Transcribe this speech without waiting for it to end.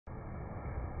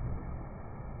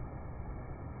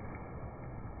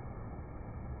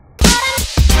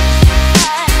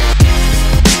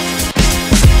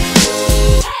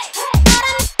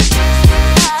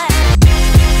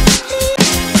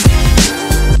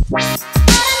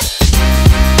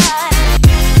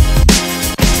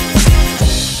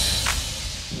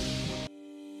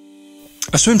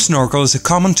A swim snorkel is a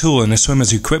common tool in a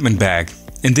swimmer's equipment bag.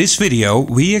 In this video,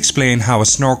 we explain how a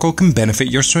snorkel can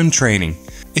benefit your swim training.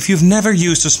 If you've never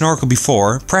used a snorkel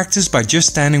before, practice by just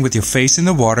standing with your face in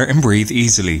the water and breathe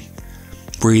easily.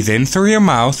 Breathe in through your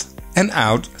mouth and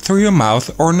out through your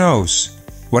mouth or nose,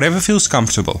 whatever feels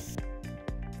comfortable.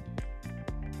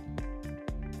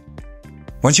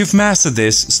 Once you've mastered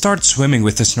this, start swimming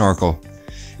with the snorkel.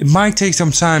 It might take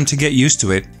some time to get used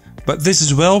to it, but this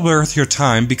is well worth your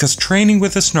time because training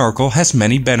with a snorkel has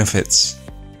many benefits.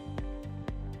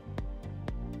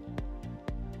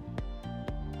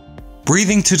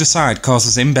 Breathing to the side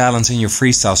causes imbalance in your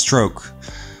freestyle stroke.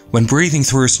 When breathing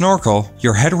through a snorkel,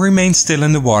 your head remains still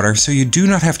in the water, so you do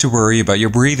not have to worry about your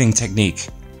breathing technique.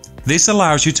 This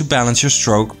allows you to balance your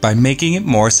stroke by making it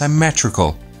more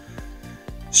symmetrical.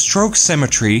 Stroke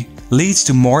symmetry leads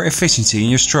to more efficiency in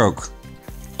your stroke.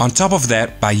 On top of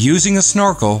that, by using a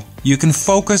snorkel, you can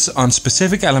focus on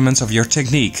specific elements of your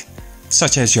technique,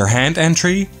 such as your hand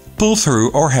entry, pull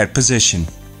through or head position.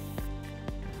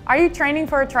 Are you training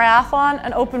for a triathlon,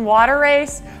 an open water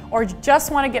race, or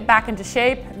just want to get back into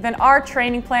shape? Then our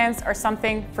training plans are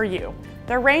something for you.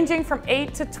 They're ranging from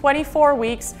 8 to 24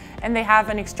 weeks and they have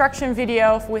an instruction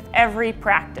video with every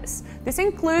practice. This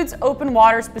includes open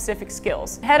water specific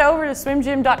skills. Head over to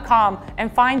swimgym.com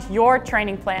and find your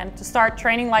training plan to start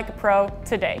training like a pro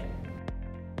today.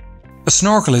 A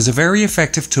snorkel is a very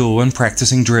effective tool when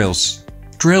practicing drills.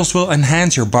 Drills will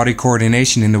enhance your body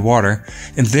coordination in the water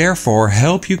and therefore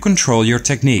help you control your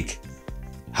technique.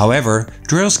 However,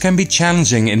 drills can be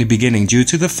challenging in the beginning due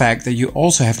to the fact that you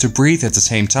also have to breathe at the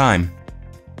same time.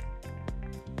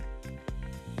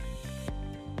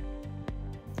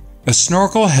 A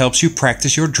snorkel helps you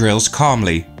practice your drills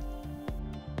calmly.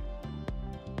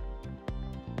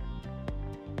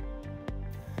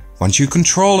 Once you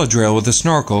control a drill with a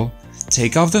snorkel,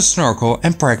 take off the snorkel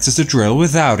and practice the drill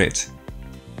without it.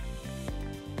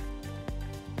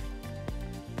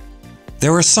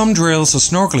 There are some drills a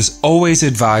snorkel is always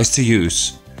advised to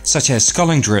use, such as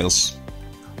sculling drills,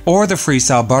 or the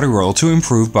freestyle body roll to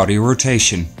improve body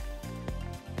rotation.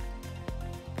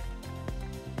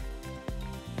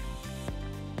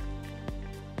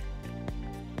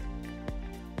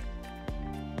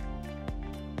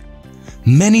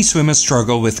 Many swimmers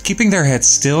struggle with keeping their head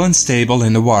still and stable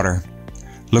in the water.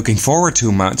 Looking forward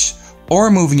too much or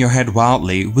moving your head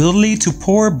wildly will lead to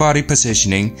poor body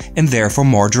positioning and therefore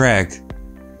more drag.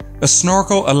 A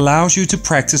snorkel allows you to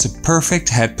practice a perfect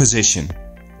head position.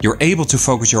 You're able to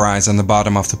focus your eyes on the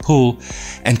bottom of the pool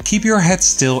and keep your head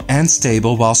still and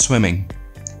stable while swimming.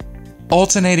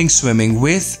 Alternating swimming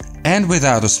with and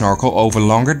without a snorkel over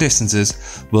longer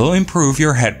distances will improve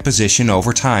your head position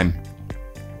over time.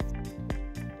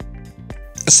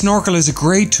 A snorkel is a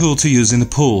great tool to use in the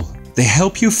pool. They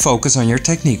help you focus on your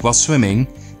technique while swimming,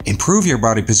 improve your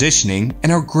body positioning,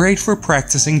 and are great for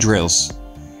practicing drills.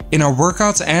 In our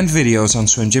workouts and videos on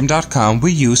swimgym.com,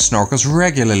 we use snorkels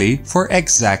regularly for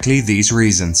exactly these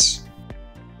reasons.